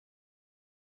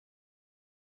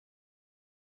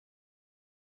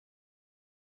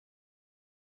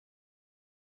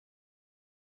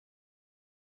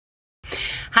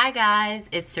Hi guys,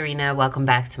 it's Serena. Welcome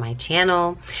back to my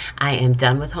channel. I am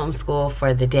done with homeschool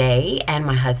for the day and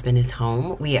my husband is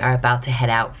home. We are about to head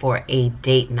out for a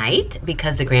date night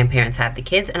because the grandparents have the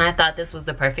kids, and I thought this was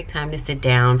the perfect time to sit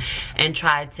down and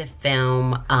try to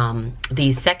film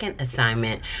the second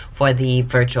assignment for the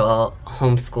virtual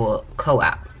homeschool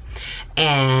co-op.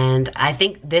 And I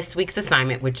think this week's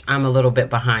assignment, which I'm a little bit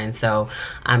behind, so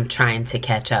I'm trying to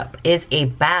catch up, is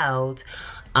about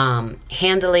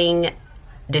handling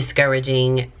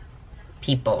discouraging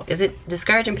people. Is it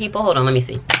discouraging people? Hold on, let me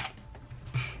see.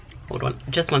 Hold on,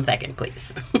 just 1 second, please.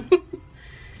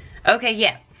 Okay,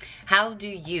 yeah. How do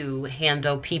you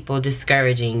handle people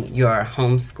discouraging your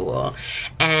homeschool?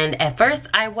 And at first,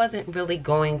 I wasn't really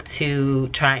going to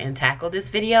try and tackle this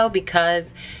video because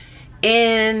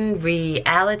in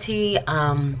reality,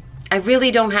 I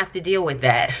really don't have to deal with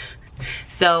that.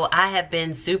 So I have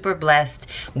been super blessed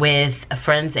with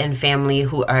friends and family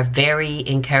who are very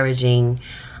encouraging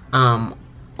on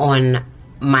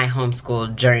my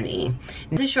homeschool journey. I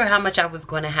wasn't sure how much I was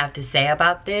going to have to say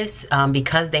about this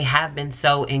because they have been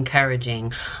so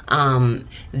encouraging.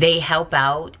 They help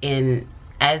out in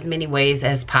as many ways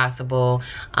as possible.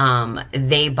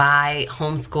 They buy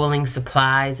homeschooling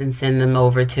supplies and send them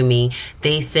over to me.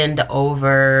 They send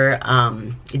over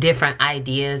different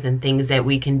ideas and things that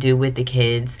we can do with the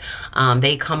kids.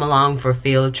 They come along for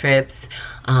field trips.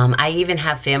 I even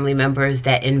have family members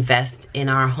that invest in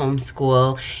our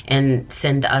homeschool and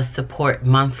send us support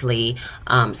monthly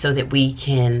so that we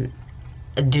can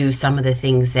do some of the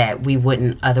things that we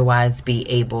wouldn't otherwise be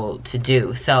able to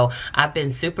do. So I've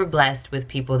been super blessed with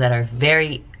people that are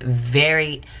very,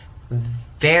 very,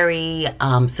 very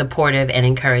supportive and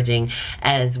encouraging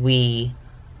as we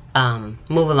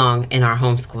move along in our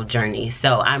homeschool journey.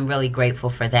 So I'm really grateful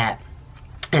for that.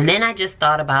 And then I just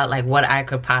thought about like what I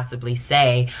could possibly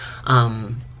say,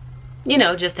 you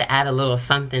know, just to add a little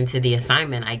something to the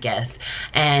assignment, I guess.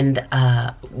 And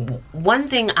one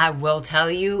thing I will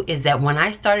tell you is that when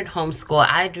I started homeschool,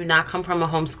 I do not come from a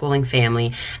homeschooling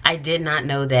family. I did not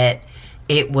know that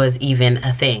it was even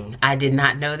a thing. I did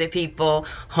not know that people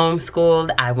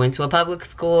homeschooled. I went to a public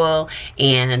school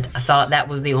and I thought that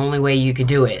was the only way you could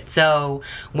do it. So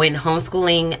when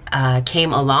homeschooling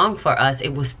came along for us,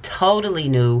 it was totally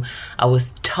new. I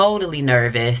was totally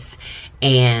nervous,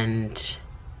 and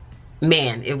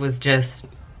man, it was just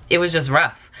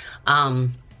rough.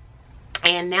 And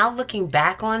now looking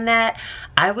back on that,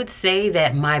 I would say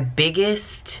that my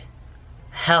biggest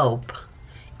help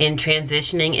in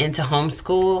transitioning into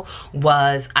homeschool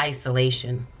was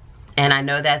isolation. And I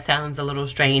know that sounds a little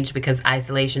strange because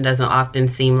isolation doesn't often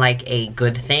seem like a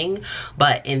good thing,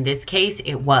 but in this case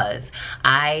it was.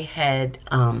 I had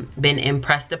been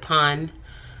impressed upon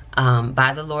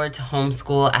by the Lord to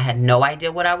homeschool. I had no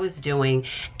idea what I was doing,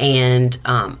 and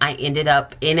I ended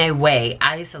up in a way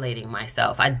isolating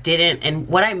myself. I didn't, and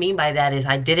what I mean by that is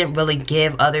I didn't really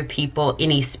give other people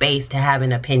any space to have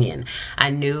an opinion.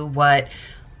 I knew what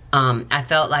I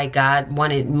felt like God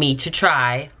wanted me to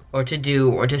try or to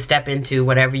do or to step into,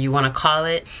 whatever you want to call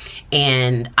it,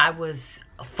 and I was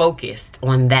focused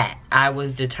on that. I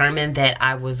was determined that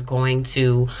I was going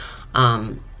to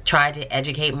try to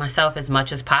educate myself as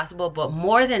much as possible, but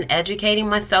more than educating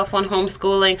myself on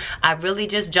homeschooling, I really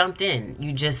just jumped in.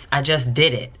 I just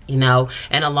did it, you know,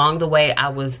 and along the way I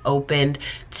was open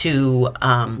to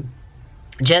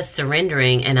just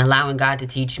surrendering and allowing God to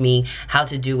teach me how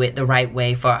to do it the right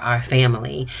way for our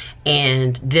family.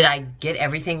 And did I get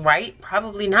everything right?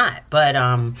 Probably not, but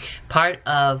part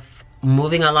of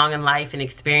moving along in life and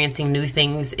experiencing new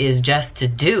things is just to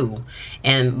do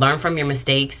and learn from your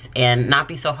mistakes and not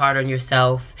be so hard on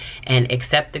yourself and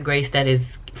accept the grace that is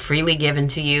freely given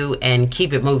to you and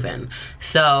keep it moving.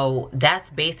 So that's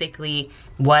basically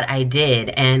what I did.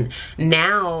 And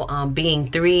now being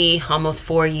 3, almost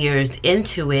 4 years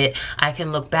into it, I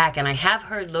can look back and I have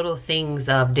heard little things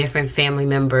of different family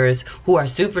members who are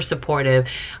super supportive,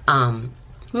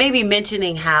 maybe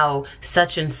mentioning how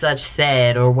such and such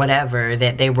said or whatever,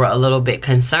 that they were a little bit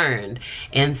concerned.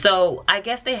 And so I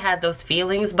guess they had those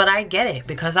feelings, but I get it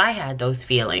because I had those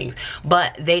feelings,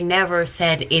 but they never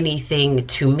said anything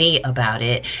to me about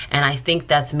it. And I think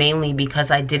that's mainly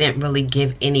because I didn't really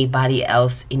give anybody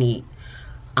else any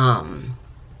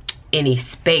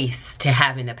space to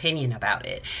have an opinion about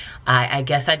it. I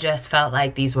guess I just felt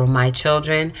like these were my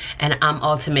children and I'm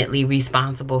ultimately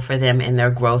responsible for them and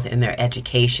their growth and their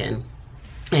education.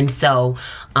 And so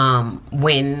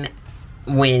when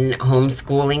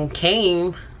homeschooling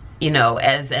came, you know,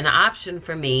 as an option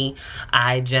for me,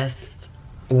 I just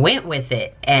went with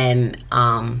it. And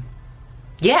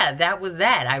yeah, that was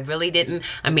that. I really didn't,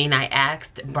 I mean, I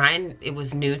asked Brian, it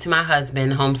was new to my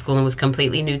husband, homeschooling was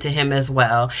completely new to him as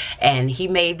well, and he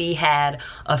maybe had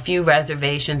a few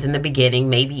reservations in the beginning,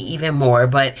 maybe even more,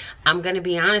 but I'm gonna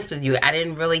be honest with you, I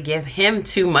didn't really give him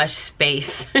too much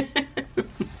space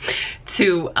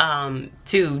to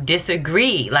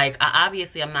disagree. Like,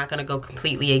 obviously I'm not gonna go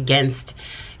completely against,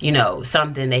 you know,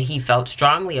 something that he felt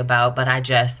strongly about, but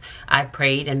I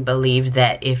prayed and believed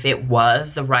that if it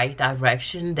was the right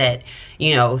direction, that,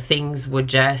 you know, things would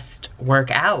just work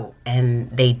out,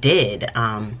 and they did.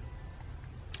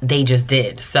 They just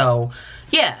did. So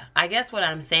yeah, I guess what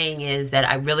I'm saying is that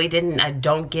I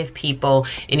don't give people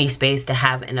any space to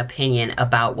have an opinion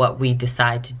about what we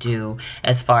decide to do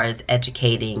as far as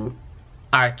educating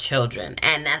our children.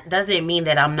 And that doesn't mean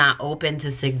that I'm not open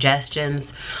to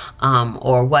suggestions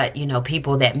or what, you know,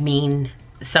 people that mean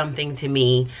something to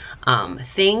me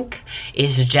think.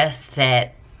 It's just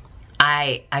that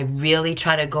I really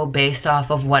try to go based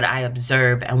off of what I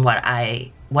observe and what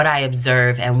I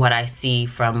observe and what I see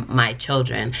from my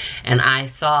children. And I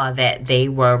saw that they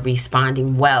were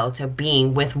responding well to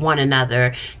being with one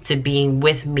another, to being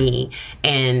with me,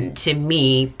 and to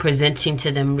me presenting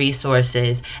to them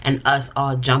resources and us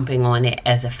all jumping on it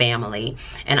as a family.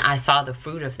 And I saw the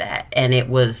fruit of that, and it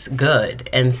was good.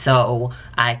 And so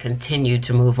I continued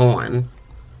to move on.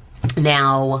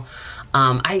 Now,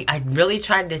 I really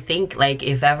tried to think, like,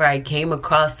 if ever I came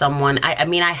across someone, I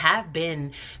mean, I have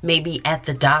been maybe at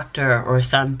the doctor or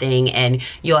something, and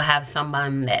you'll have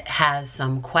someone that has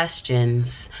some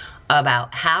questions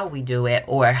about how we do it,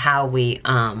 or how we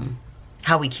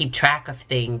keep track of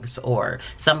things, or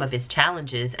some of its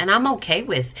challenges, and I'm okay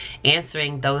with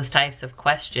answering those types of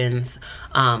questions.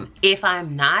 If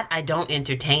I'm not, I don't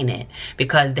entertain it,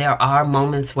 because there are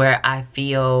moments where I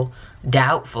feel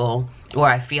doubtful, or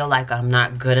I feel like I'm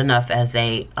not good enough as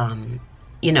a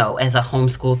you know, as a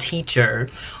homeschool teacher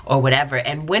or whatever.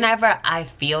 And whenever I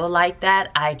feel like that,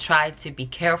 I try to be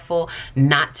careful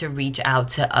not to reach out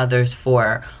to others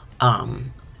for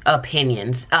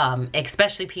opinions,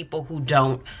 especially people who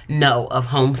don't know of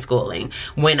homeschooling.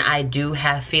 When I do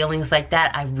have feelings like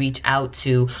that, I reach out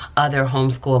to other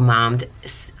homeschool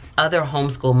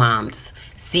moms,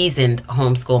 seasoned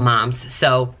homeschool moms.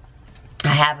 So I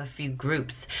have a few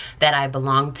groups that I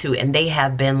belong to, and they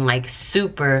have been like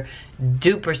super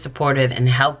duper supportive and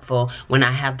helpful when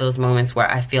I have those moments where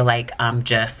I feel like I'm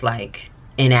just like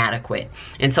inadequate.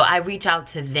 And so I reach out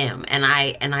to them, and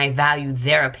I value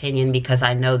their opinion, because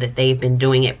I know that they've been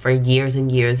doing it for years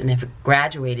and years and have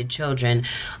graduated children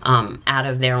out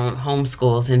of their own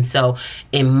homeschools. And so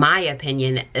in my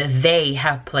opinion, they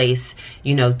have place,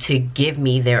 you know, to give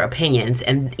me their opinions.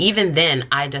 And even then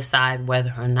I decide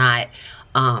whether or not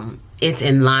it's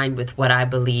in line with what I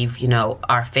believe, you know,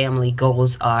 our family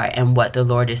goals are, and what the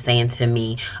Lord is saying to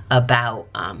me about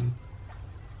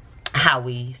how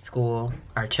we school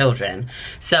our children.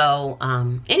 So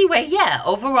anyway, yeah,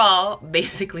 overall,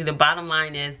 basically the bottom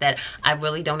line is that I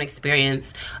really don't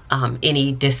experience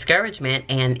any discouragement,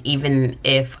 and even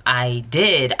if I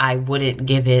did, I wouldn't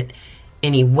give it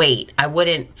any weight. I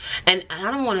wouldn't, and I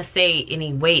don't want to say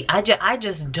any weight, I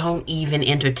just don't even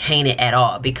entertain it at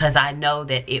all, because I know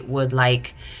that it would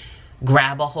like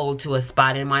grab a hold to a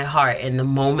spot in my heart, and the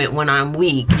moment when I'm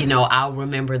weak, you know, I'll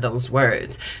remember those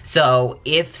words. So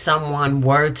if someone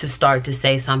were to start to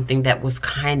say something that was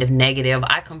kind of negative,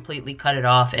 I completely cut it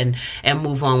off and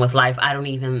move on with life. I don't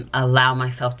even allow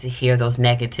myself to hear those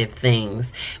negative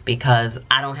things, because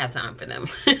I don't have time for them.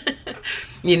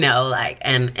 You know, like,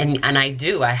 and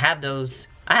I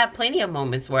have plenty of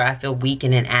moments where I feel weak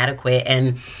and inadequate,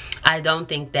 and I don't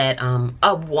think that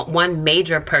one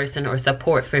major person or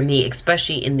support for me,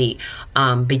 especially in the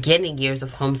beginning years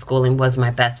of homeschooling, was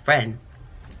my best friend.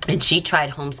 And she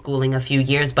tried homeschooling a few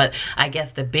years, but I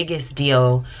guess the biggest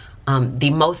deal, the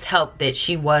most help that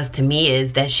she was to me,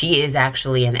 is that she is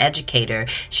actually an educator.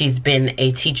 She's been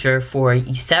a teacher for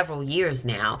several years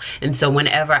now. And so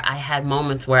whenever I had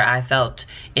moments where I felt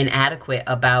inadequate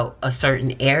about a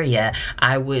certain area,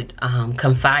 I would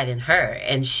confide in her,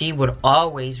 and she would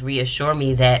always reassure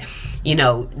me that, you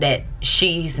know, that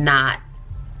she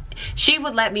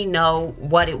would let me know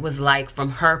what it was like from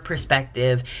her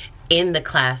perspective in the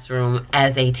classroom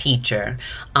as a teacher,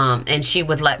 and she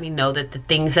would let me know that the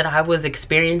things that I was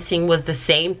experiencing was the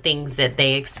same things that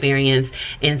they experienced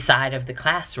inside of the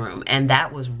classroom. And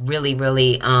that was really,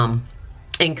 really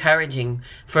encouraging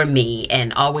for me,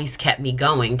 and always kept me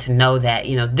going, to know that,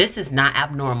 you know, this is not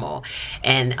abnormal.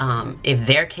 And if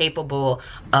they're capable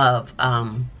of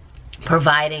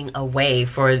providing a way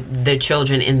for the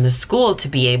children in the school to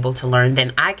be able to learn,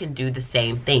 then I can do the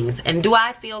same things. And do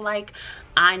I feel like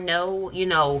I know, you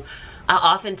know,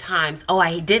 oftentimes, oh,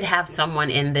 I did have someone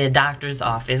in the doctor's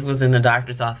office,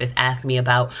 ask me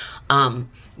about,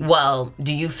 well,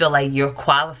 do you feel like you're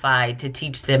qualified to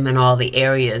teach them in all the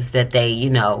areas that they, you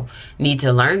know, need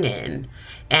to learn in?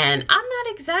 And I'm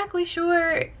not exactly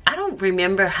sure. I don't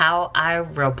remember how I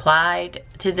replied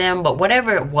to them, but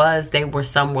whatever it was, they were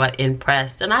somewhat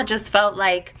impressed. And I just felt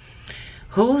like,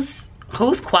 who's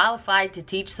qualified to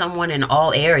teach someone in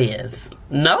all areas?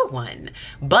 No one.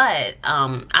 But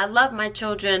I love my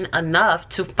children enough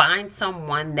to find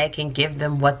someone that can give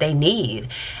them what they need.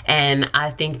 And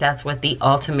I think that's what the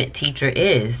ultimate teacher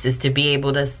is to be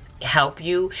able to help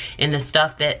you in the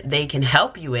stuff that they can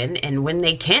help you in, and when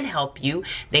they can't help you,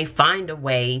 they find a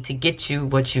way to get you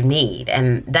what you need.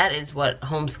 And that is what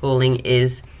homeschooling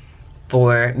is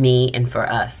for me and for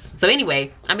us. So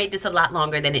anyway, I made this a lot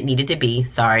longer than it needed to be,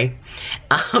 sorry.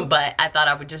 But I thought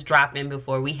I would just drop in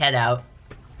before we head out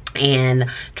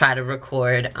and try to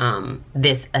record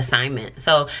this assignment.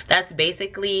 So that's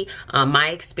basically my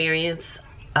experience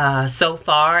so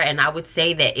far. And I would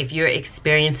say that if you're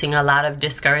experiencing a lot of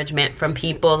discouragement from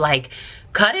people, like,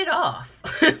 cut it off.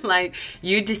 Like,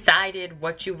 you decided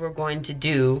what you were going to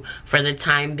do for the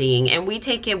time being, and we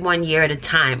take it 1 year at a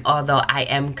time, although I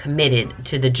am committed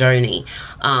to the journey.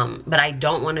 But I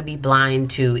don't want to be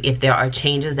blind to, if there are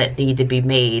changes that need to be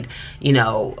made, you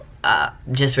know,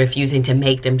 just refusing to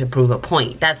make them to prove a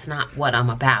point. That's not what I'm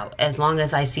about. As long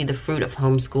as I see the fruit of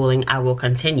homeschooling, I will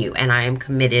continue, and I am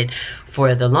committed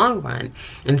for the long run.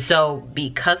 And so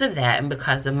because of that, and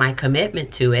because of my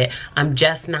commitment to it, I'm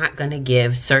just not going to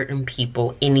give certain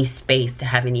people any space to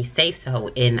have any say-so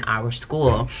in our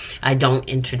school. I don't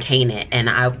entertain it. And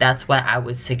that's what I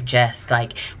would suggest.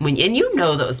 Like, and you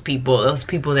know those people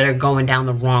that are going down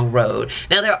the wrong road.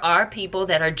 Now, there are people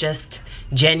that are just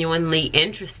genuinely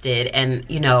interested, and,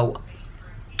 you know,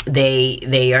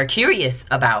 they are curious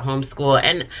about homeschool,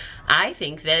 and I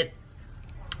think that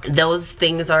those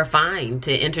things are fine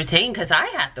to entertain, because I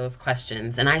had those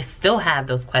questions, and I still have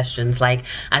those questions. Like,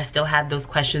 I still have those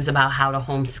questions about how to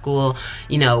homeschool,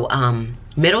 you know,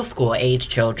 middle school age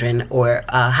children, or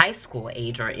high school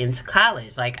age, or into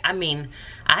college. Like, I mean,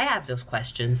 I have those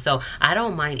questions, so I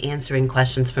don't mind answering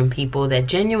questions from people that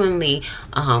genuinely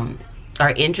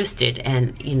are interested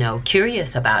and, you know,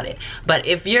 curious about it. But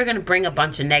if you're gonna bring a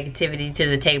bunch of negativity to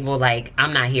the table, like,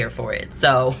 I'm not here for it.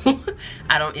 So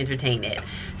I don't entertain it.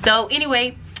 So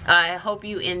anyway, I hope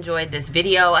you enjoyed this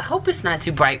video. I hope it's not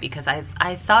too bright, because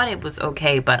I thought it was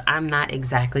okay, but I'm not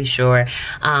exactly sure.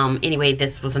 Anyway,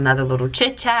 this was another little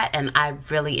chit chat, and I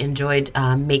really enjoyed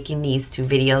making these 2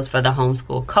 videos for the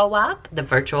homeschool co-op, the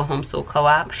virtual homeschool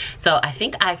co-op. So I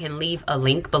think I can leave a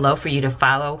link below for you to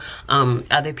follow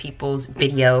other people's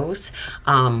videos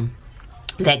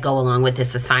that go along with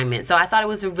this assignment. So I thought it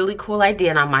was a really cool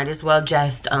idea, and I might as well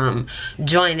just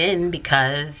join in,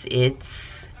 because it's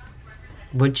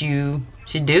what you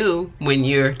should do when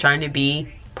you're trying to be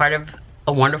part of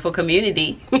a wonderful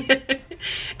community.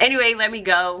 Anyway, let me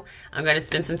go. I'm going to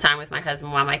spend some time with my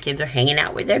husband while my kids are hanging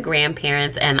out with their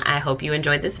grandparents, and I hope you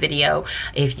enjoyed this video.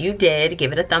 If you did,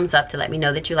 give it a thumbs up to let me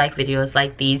know that you like videos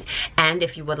like these. And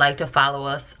if you would like to follow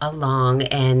us along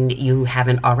and you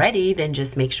haven't already, then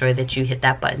just make sure that you hit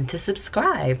that button to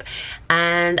subscribe.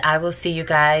 And I will see you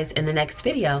guys in the next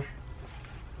video.